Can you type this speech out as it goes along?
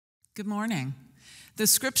Good morning. The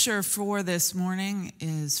scripture for this morning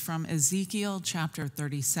is from Ezekiel chapter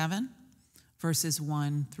 37, verses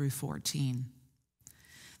 1 through 14.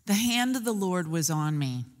 The hand of the Lord was on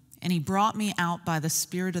me, and he brought me out by the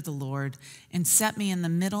Spirit of the Lord and set me in the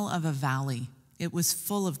middle of a valley. It was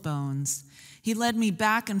full of bones. He led me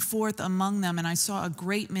back and forth among them, and I saw a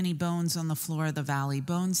great many bones on the floor of the valley,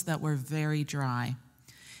 bones that were very dry.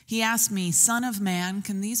 He asked me, "Son of man,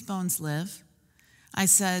 can these bones live?" I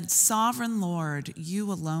said, "Sovereign Lord, you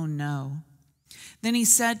alone know." Then he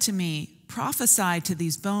said to me, "Prophesy to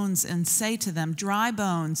these bones and say to them, dry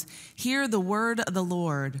bones, hear the word of the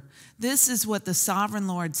Lord. This is what the sovereign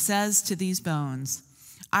Lord says to these bones.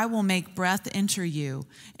 I will make breath enter you,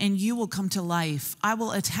 and you will come to life. I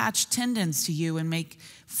will attach tendons to you and make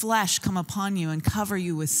flesh come upon you and cover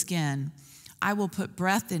you with skin. I will put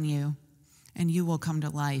breath in you, and you will come to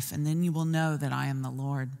life, and then you will know that I am the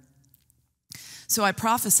Lord." So I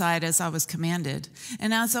prophesied as I was commanded,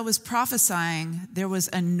 and as I was prophesying, there was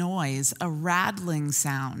a noise, a rattling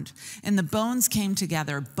sound, and the bones came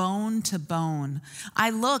together, bone to bone. I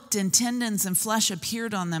looked, and tendons and flesh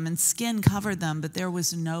appeared on them, and skin covered them, but there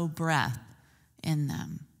was no breath in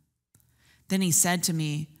them. Then he said to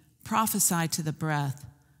me, "Prophesy to the breath.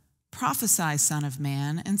 Prophesy, Son of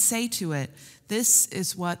man, and say to it, this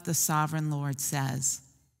is what the sovereign Lord says.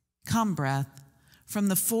 Come, breath, from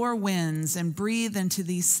the four winds, and breathe into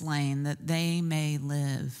these slain, that they may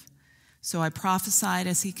live." So I prophesied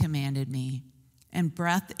as he commanded me, and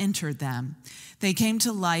breath entered them. They came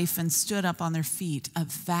to life and stood up on their feet, a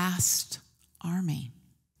vast army.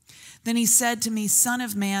 Then he said to me, "Son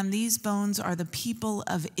of man, these bones are the people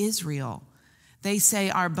of Israel. They say,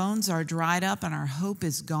 our bones are dried up and our hope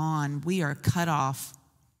is gone. We are cut off.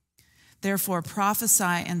 Therefore prophesy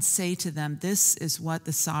and say to them, this is what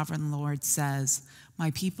the sovereign Lord says. My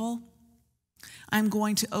people, I'm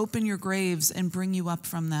going to open your graves and bring you up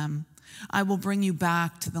from them. I will bring you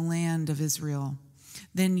back to the land of Israel.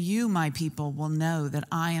 Then you, my people, will know that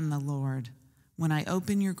I am the Lord when I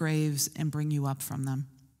open your graves and bring you up from them.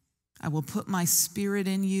 I will put my spirit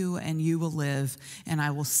in you and you will live, and I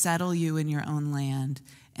will settle you in your own land.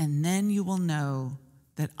 And then you will know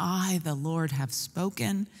that I, the Lord, have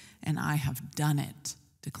spoken and I have done it,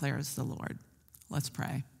 declares the Lord. Let's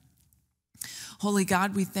pray. Holy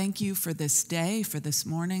God, we thank you for this day, for this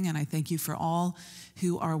morning, and I thank you for all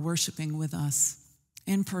who are worshiping with us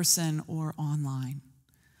in person or online.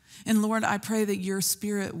 And Lord, I pray that your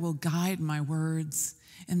Spirit will guide my words,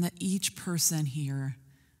 and that each person here,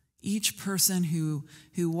 each person who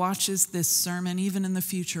watches this sermon, even in the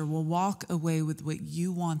future, will walk away with what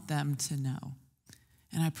you want them to know.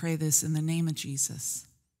 And I pray this in the name of Jesus.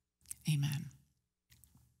 Amen.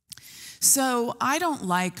 So I don't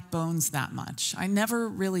like bones that much. I never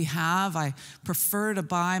really have. I prefer to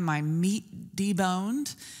buy my meat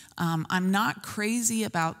deboned. I'm not crazy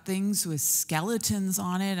about things with skeletons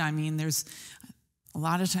on it. I mean, a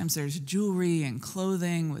lot of times there's jewelry and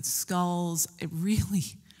clothing with skulls. I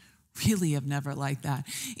really have never liked that.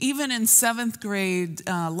 Even in 7th grade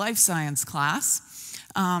life science class,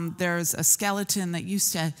 there's a skeleton that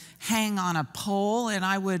used to hang on a pole, and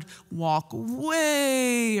I would walk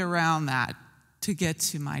way around that to get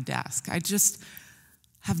to my desk. I just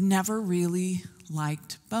have never really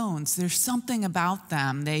liked bones. There's something about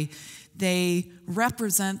them. They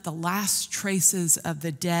represent the last traces of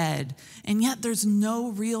the dead, and yet there's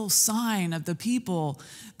no real sign of the people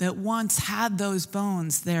that once had those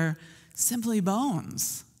bones. They're simply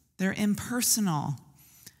bones. They're impersonal.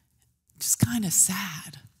 Just kind of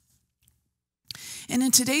sad. And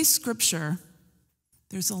in today's scripture,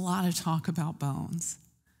 there's a lot of talk about bones.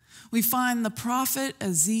 We find the prophet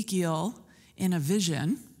Ezekiel in a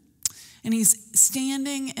vision, and he's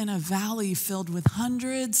standing in a valley filled with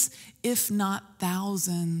hundreds, if not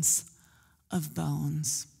thousands, of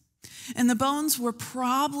bones. And the bones were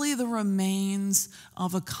probably the remains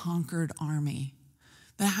of a conquered army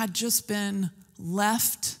that had just been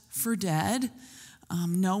left for dead.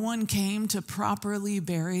 No one came to properly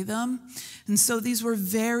bury them. And so these were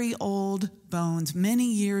very old bones. Many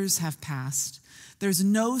years have passed. There's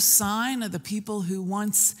no sign of the people who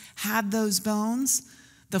once had those bones.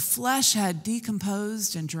 The flesh had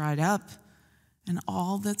decomposed and dried up, and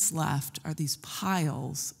all that's left are these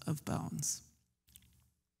piles of bones.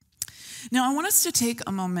 Now, I want us to take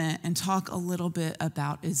a moment and talk a little bit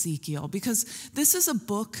about Ezekiel, because this is a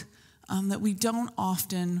book that we don't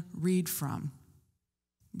often read from.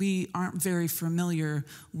 We aren't very familiar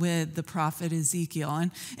with the prophet Ezekiel.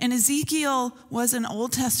 And Ezekiel was an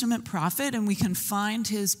Old Testament prophet, and we can find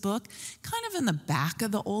his book kind of in the back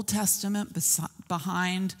of the Old Testament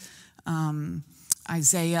behind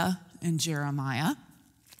Isaiah and Jeremiah.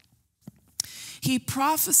 He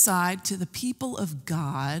prophesied to the people of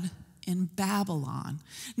God in Babylon.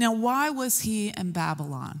 Now, why was he in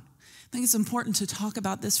Babylon? I think it's important to talk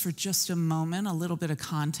about this for just a moment, a little bit of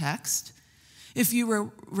context. If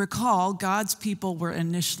you recall, God's people were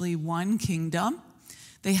initially one kingdom.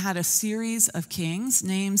 They had a series of kings,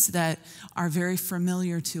 names that are very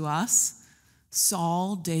familiar to us: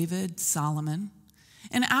 Saul, David, Solomon.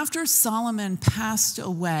 And after Solomon passed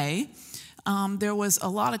away, there was a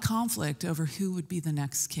lot of conflict over who would be the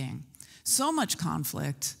next king. So much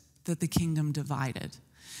conflict that the kingdom divided.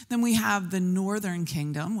 Then we have the northern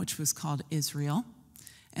kingdom, which was called Israel,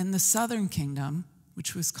 and the southern kingdom,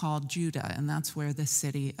 which was called Judah, and that's where the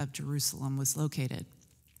city of Jerusalem was located.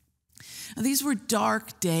 Now, these were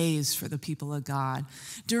dark days for the people of God.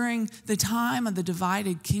 During the time of the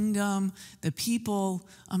divided kingdom, the people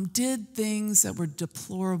did things that were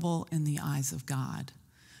deplorable in the eyes of God.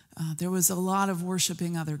 There was a lot of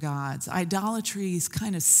worshiping other gods. Idolatries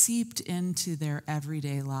kind of seeped into their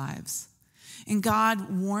everyday lives. And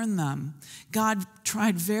God warned them. God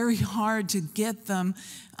tried very hard to get them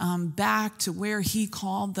back to where he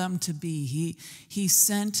called them to be. He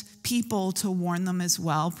sent people to warn them as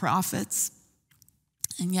well, prophets,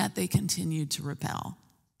 and yet they continued to rebel.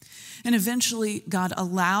 And eventually, God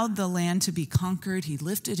allowed the land to be conquered. He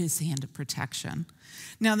lifted his hand of protection.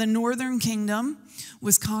 Now, the northern kingdom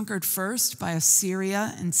was conquered first by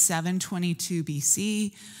Assyria in 722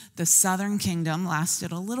 BC. The southern kingdom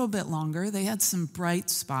lasted a little bit longer. They had some bright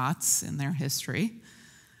spots in their history.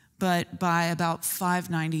 But by about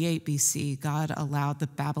 598 BC, God allowed the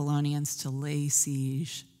Babylonians to lay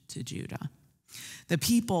siege to Judah. The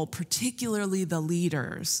people, particularly the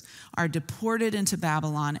leaders, are deported into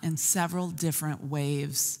Babylon in several different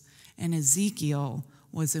waves, and Ezekiel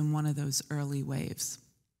was in one of those early waves.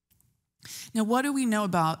 Now, what do we know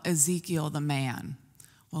about Ezekiel the man?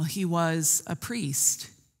 Well, he was a priest.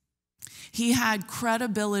 He had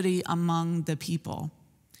credibility among the people,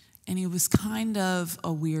 and he was kind of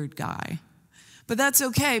a weird guy. But that's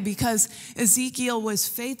okay, because Ezekiel was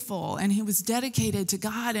faithful and he was dedicated to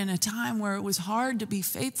God in a time where it was hard to be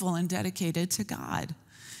faithful and dedicated to God.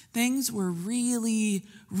 Things were really,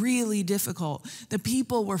 really difficult. The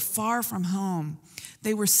people were far from home.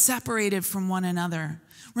 They were separated from one another.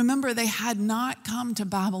 Remember, they had not come to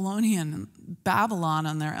Babylon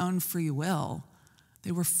on their own free will.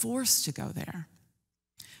 They were forced to go there.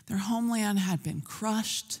 Their homeland had been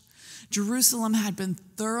crushed. Jerusalem had been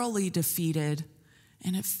thoroughly defeated,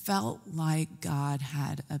 and it felt like God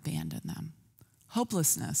had abandoned them.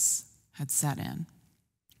 Hopelessness had set in.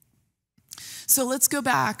 So let's go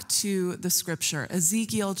back to the scripture,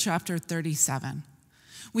 Ezekiel chapter 37.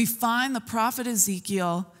 We find the prophet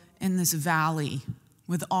Ezekiel in this valley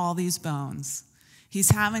with all these bones. He's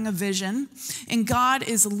having a vision, and God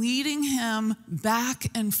is leading him back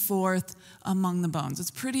and forth among the bones.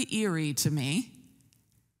 It's pretty eerie to me.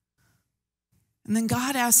 And then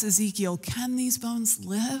God asks Ezekiel, can these bones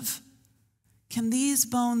live? Can these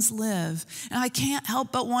bones live? And I can't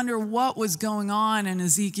help but wonder what was going on in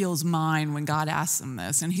Ezekiel's mind when God asked him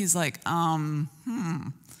this. And he's like, I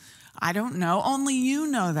don't know. Only you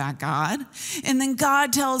know that, God. And then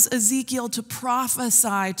God tells Ezekiel to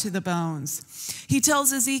prophesy to the bones. He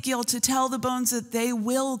tells Ezekiel to tell the bones that they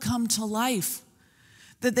will come to life,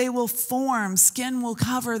 that they will form, skin will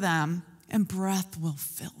cover them, and breath will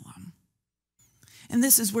fill them. And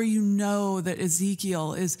this is where you know that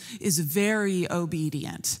Ezekiel is very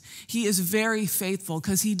obedient. He is very faithful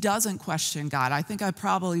because he doesn't question God. I think I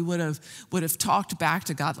probably would have talked back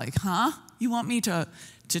to God like, you want me to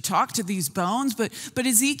talk to these bones? But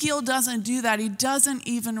Ezekiel doesn't do that. He doesn't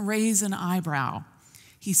even raise an eyebrow.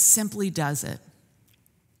 He simply does it.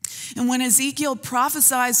 And when Ezekiel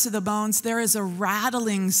prophesies to the bones, there is a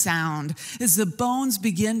rattling sound as the bones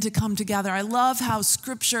begin to come together. I love how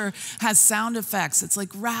scripture has sound effects. It's like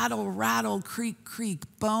rattle, rattle, creak, creak,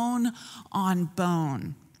 bone on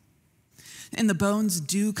bone. And the bones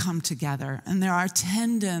do come together, and there are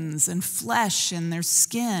tendons and flesh and there's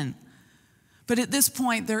skin. But at this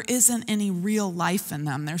point, there isn't any real life in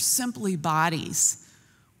them. They're simply bodies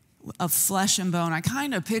of flesh and bone. I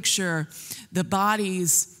kind of picture the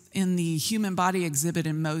bodies in the human body exhibit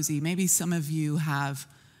in Mosey. Maybe some of you have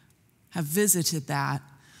visited that,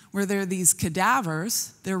 where there are these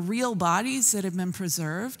cadavers. They're real bodies that have been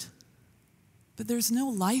preserved, but there's no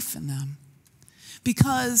life in them.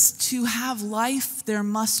 Because to have life, there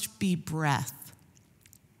must be breath.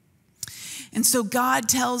 And so God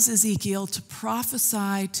tells Ezekiel to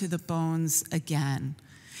prophesy to the bones again.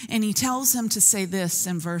 And he tells him to say this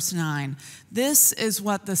in verse 9. This is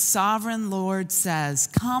what the sovereign Lord says.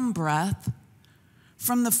 Come, breath,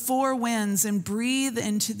 from the four winds and breathe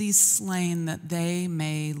into these slain that they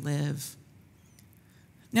may live.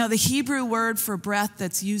 Now, the Hebrew word for breath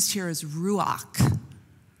that's used here is ruach.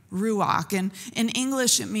 Ruach. And in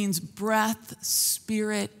English, it means breath,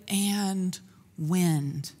 spirit, and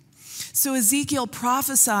wind. So Ezekiel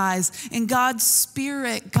prophesies, and God's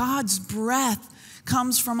spirit, God's breath,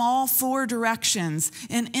 comes from all four directions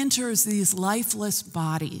and enters these lifeless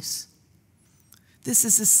bodies. This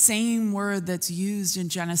is the same word that's used in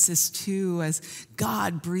Genesis 2 as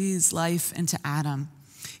God breathes life into Adam.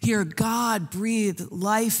 Here, God breathed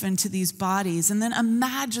life into these bodies. And then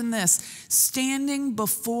imagine this. Standing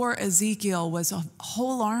before Ezekiel was a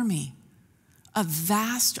whole army, a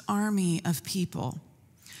vast army of people.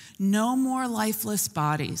 No more lifeless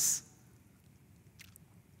bodies,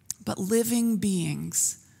 but living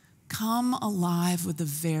beings come alive with the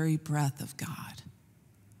very breath of God.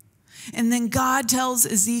 And then God tells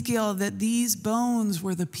Ezekiel that these bones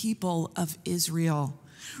were the people of Israel.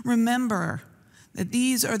 Remember that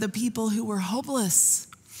these are the people who were hopeless,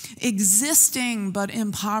 existing but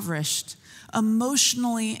impoverished,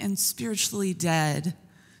 emotionally and spiritually dead,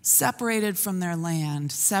 separated from their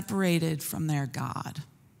land, separated from their God.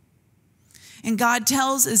 And God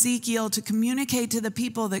tells Ezekiel to communicate to the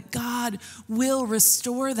people that God will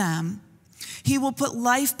restore them. He will put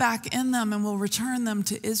life back in them and will return them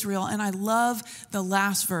to Israel. And I love the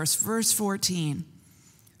last verse, verse 14.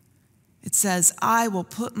 It says, I will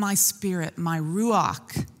put my spirit, my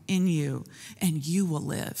ruach, in you, and you will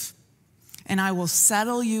live. And I will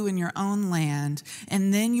settle you in your own land,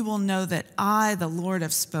 and then you will know that I, the Lord,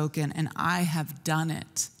 have spoken, and I have done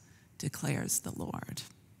it, declares the Lord.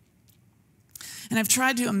 And I've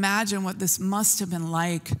tried to imagine what this must have been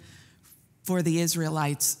like for the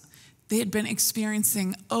Israelites. They had been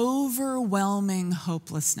experiencing overwhelming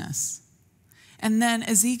hopelessness. And then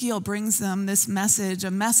Ezekiel brings them this message,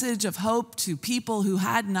 a message of hope to people who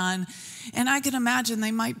had none. And I can imagine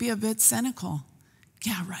they might be a bit cynical.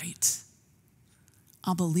 Yeah, right.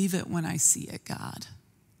 I'll believe it when I see it, God.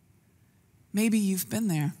 Maybe you've been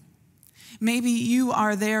there. Maybe you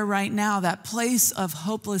are there right now, that place of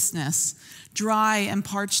hopelessness, dry and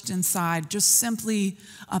parched inside, just simply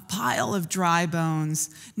a pile of dry bones,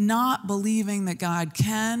 not believing that God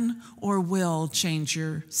can or will change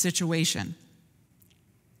your situation.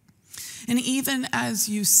 And even as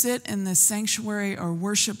you sit in this sanctuary or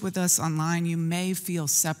worship with us online, you may feel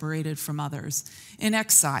separated from others, in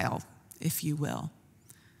exile, if you will.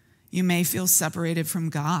 You may feel separated from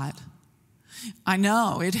God. I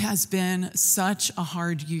know it has been such a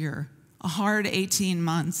hard year, a hard 18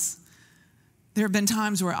 months. There have been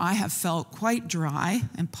times where I have felt quite dry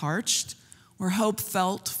and parched, where hope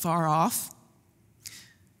felt far off.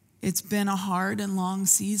 It's been a hard and long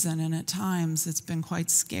season, and at times it's been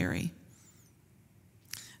quite scary.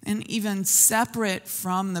 And even separate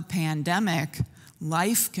from the pandemic,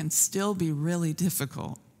 life can still be really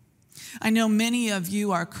difficult. I know many of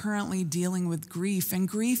you are currently dealing with grief, and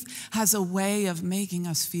grief has a way of making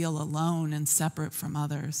us feel alone and separate from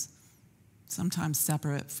others, sometimes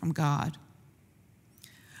separate from God.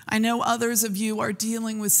 I know others of you are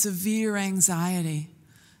dealing with severe anxiety.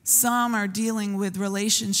 Some are dealing with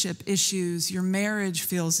relationship issues. Your marriage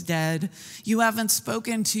feels dead. You haven't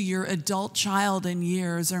spoken to your adult child in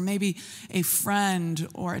years, or maybe a friend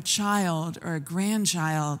or a child or a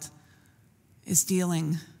grandchild is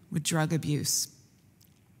dealing with drug abuse.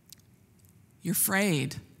 You're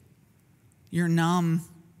afraid. You're numb.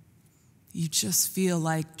 You just feel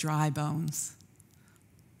like dry bones,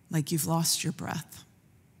 like you've lost your breath.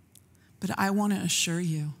 But I want to assure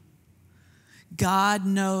you, God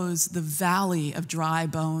knows the valley of dry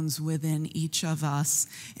bones within each of us,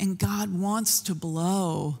 and God wants to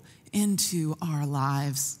blow into our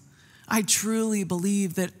lives. I truly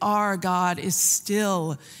believe that our God is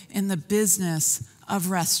still in the business of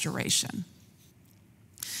restoration.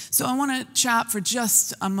 So I want to chat for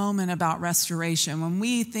just a moment about restoration. When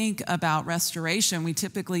we think about restoration, we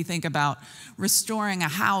typically think about restoring a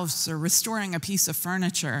house or restoring a piece of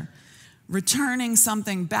furniture, returning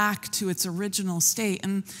something back to its original state.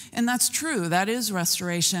 And that's true, that is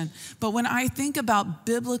restoration. But when I think about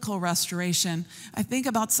biblical restoration, I think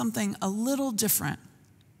about something a little different.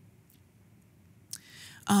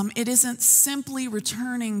 It isn't simply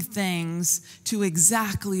returning things to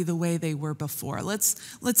exactly the way they were before.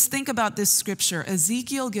 Let's think about this scripture.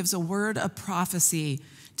 Ezekiel gives a word of prophecy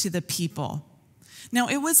to the people. Now,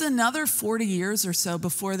 it was another 40 years or so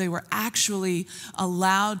before they were actually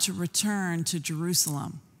allowed to return to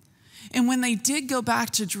Jerusalem. And when they did go back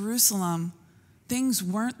to Jerusalem, things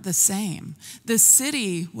weren't the same. The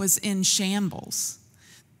city was in shambles.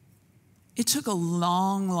 It took a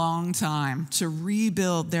long, long time to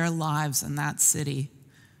rebuild their lives in that city.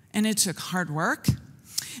 And it took hard work.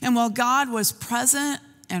 And while God was present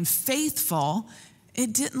and faithful,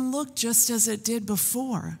 it didn't look just as it did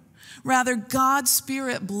before. Rather, God's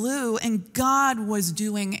Spirit blew and God was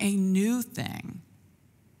doing a new thing.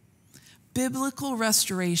 Biblical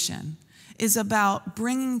restoration is about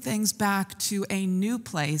bringing things back to a new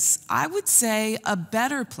place. I would say a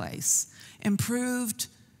better place, improved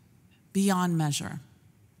beyond measure.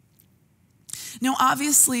 Now,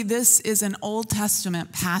 obviously, this is an Old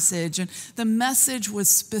Testament passage, and the message was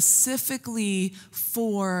specifically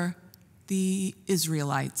for the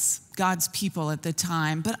Israelites, God's people at the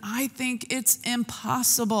time. But I think it's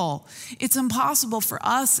impossible. It's impossible for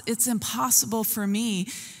us. It's impossible for me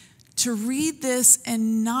to read this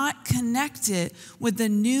and not connect it with the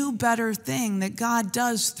new, better thing that God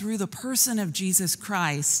does through the person of Jesus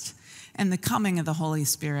Christ and the coming of the Holy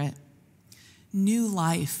Spirit. New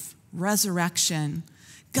life, resurrection,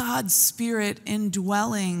 God's Spirit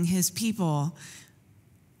indwelling his people.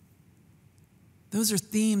 Those are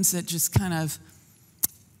themes that just kind of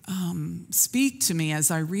speak to me as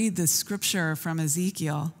I read this scripture from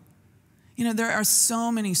Ezekiel. You know, there are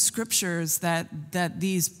so many scriptures that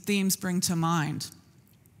these themes bring to mind.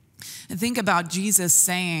 And think about Jesus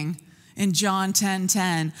saying in John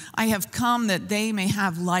 10:10, I have come that they may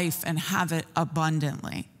have life and have it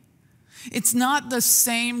abundantly. It's not the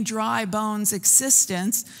same dry bones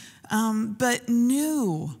existence, but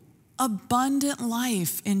new, abundant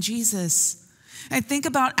life in Jesus. I think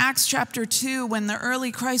about Acts chapter 2 when the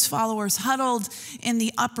early Christ followers huddled in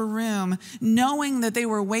the upper room, knowing that they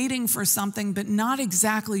were waiting for something, but not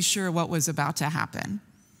exactly sure what was about to happen.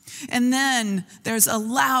 And then there's a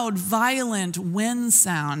loud, violent wind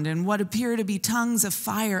sound and what appear to be tongues of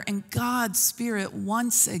fire, and God's Spirit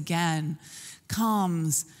once again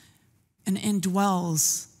comes and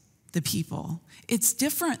indwells the people. It's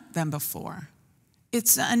different than before.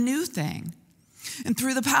 It's a new thing. And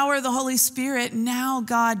through the power of the Holy Spirit, now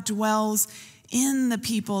God dwells in the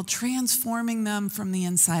people, transforming them from the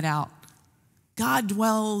inside out. God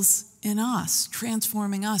dwells in us,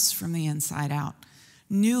 transforming us from the inside out.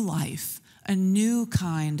 New life, a new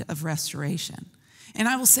kind of restoration. And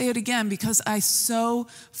I will say it again because I so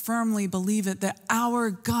firmly believe it, that our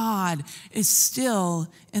God is still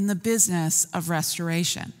in the business of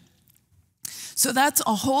restoration. So that's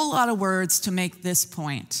a whole lot of words to make this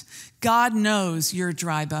point. God knows your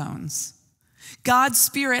dry bones. God's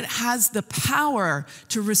Spirit has the power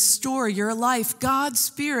to restore your life. God's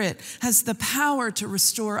Spirit has the power to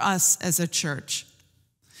restore us as a church.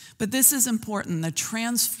 But this is important. The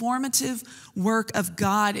transformative work of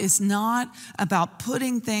God is not about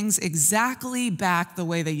putting things exactly back the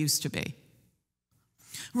way they used to be.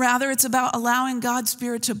 Rather, it's about allowing God's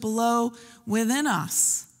Spirit to blow within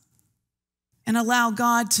us and allow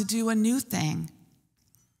God to do a new thing.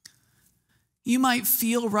 You might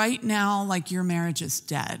feel right now like your marriage is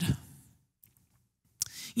dead.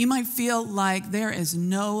 You might feel like there is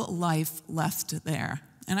no life left there.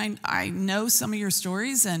 And I know some of your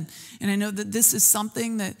stories, and I know that this is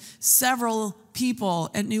something that several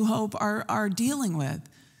people at New Hope are dealing with.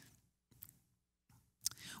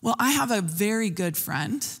 Well, I have a very good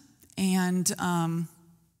friend, and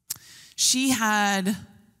she had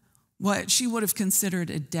what she would have considered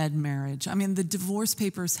a dead marriage. I mean, the divorce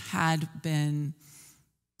papers had been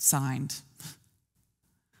signed.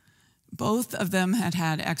 Both of them had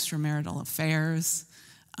extramarital affairs.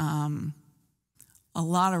 A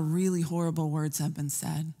lot of really horrible words have been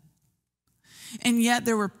said. And yet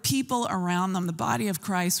there were people around them. The body of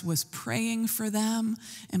Christ was praying for them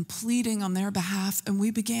and pleading on their behalf. And we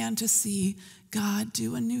began to see God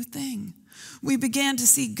do a new thing. We began to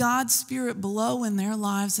see God's Spirit blow in their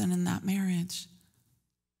lives and in that marriage.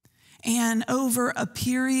 And over a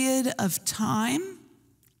period of time,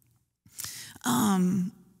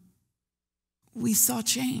 we saw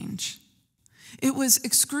change. It was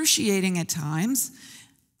excruciating at times.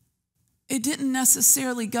 It didn't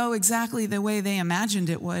necessarily go exactly the way they imagined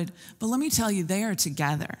it would, but let me tell you, they are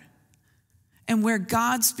together. And where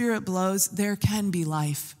God's Spirit blows, there can be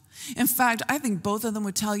life. In fact, I think both of them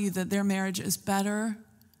would tell you that their marriage is better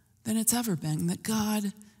than it's ever been, that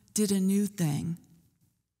God did a new thing.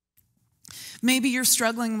 Maybe you're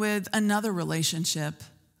struggling with another relationship,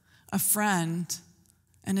 a friend,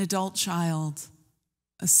 an adult child,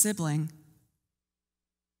 a sibling.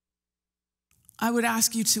 I would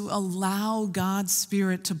ask you to allow God's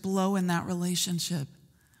Spirit to blow in that relationship.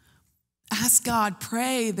 Ask God,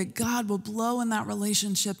 pray that God will blow in that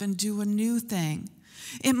relationship and do a new thing.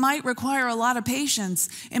 It might require a lot of patience.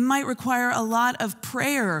 It might require a lot of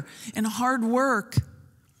prayer and hard work.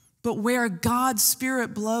 But where God's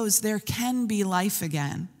Spirit blows, there can be life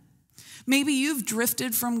again. Maybe you've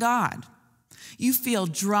drifted from God. You feel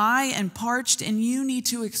dry and parched, and you need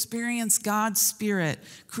to experience God's Spirit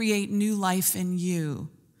create new life in you.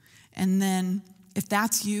 And then, if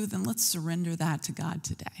that's you, then let's surrender that to God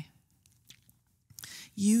today.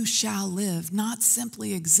 You shall live, not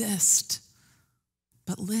simply exist,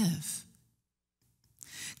 but live.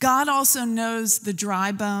 God also knows the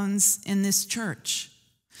dry bones in this church.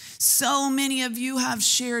 So many of you have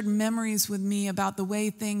shared memories with me about the way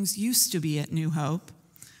things used to be at New Hope,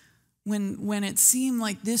 when it seemed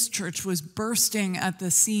like this church was bursting at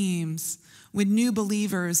the seams with new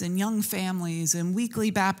believers and young families and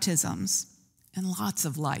weekly baptisms and lots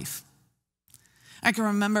of life. I can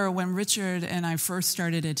remember when Richard and I first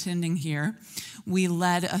started attending here, we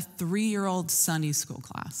led a 3-year-old Sunday school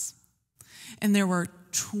class. And there were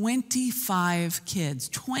 25 kids,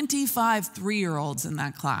 25 3-year-olds in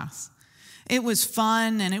that class. It was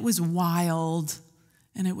fun and it was wild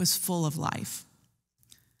and it was full of life.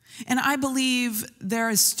 And I believe there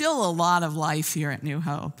is still a lot of life here at New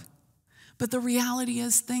Hope. But the reality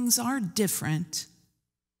is things are different.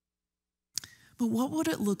 But what would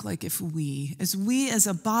it look like if we as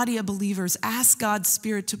a body of believers, ask God's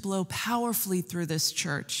Spirit to blow powerfully through this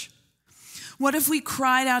church? What if we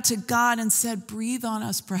cried out to God and said, breathe on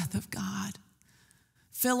us, breath of God.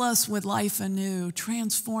 Fill us with life anew.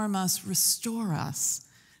 Transform us, restore us.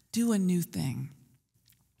 Do a new thing.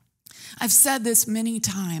 I've said this many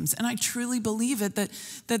times, and I truly believe it,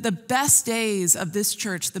 that the best days of this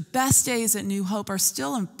church, the best days at New Hope are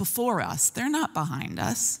still before us. They're not behind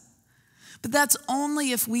us. But that's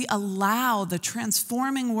only if we allow the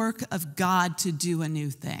transforming work of God to do a new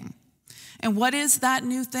thing. And what is that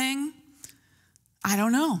new thing? I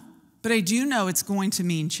don't know, but I do know it's going to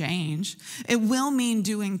mean change. It will mean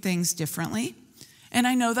doing things differently. And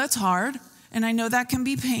I know that's hard, and I know that can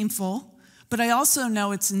be painful, but I also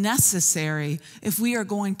know it's necessary if we are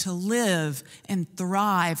going to live and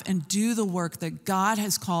thrive and do the work that God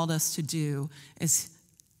has called us to do as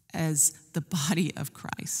the body of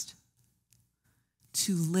Christ.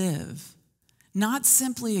 To live, not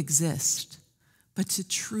simply exist, but to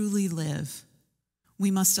truly live.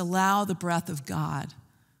 We must allow the breath of God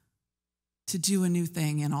to do a new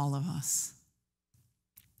thing in all of us.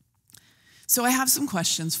 So I have some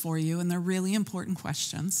questions for you, and they're really important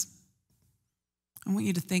questions. I want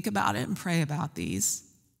you to think about it and pray about these.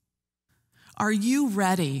 Are you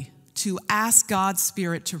ready to ask God's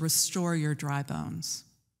Spirit to restore your dry bones?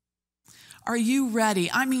 Are you ready?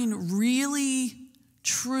 I mean, really,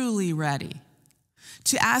 truly ready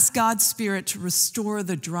to ask God's Spirit to restore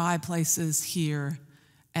the dry places here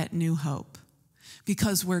at New Hope?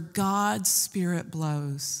 Because where God's Spirit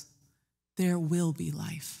blows, there will be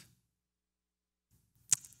life.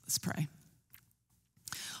 Let's pray.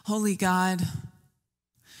 Holy God,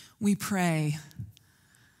 we pray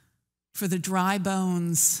for the dry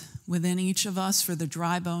bones within each of us, for the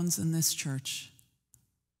dry bones in this church.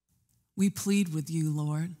 We plead with you,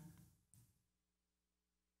 Lord.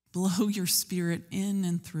 Blow your Spirit in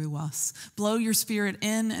and through us. Blow your Spirit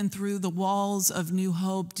in and through the walls of New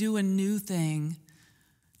Hope. Do a new thing.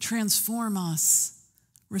 Transform us.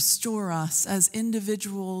 Restore us as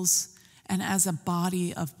individuals and as a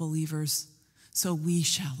body of believers, so we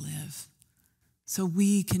shall live, so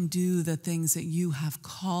we can do the things that you have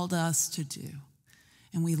called us to do.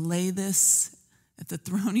 And we lay this at the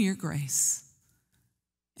throne of your grace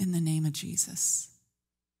in the name of Jesus.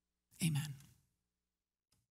 Amen.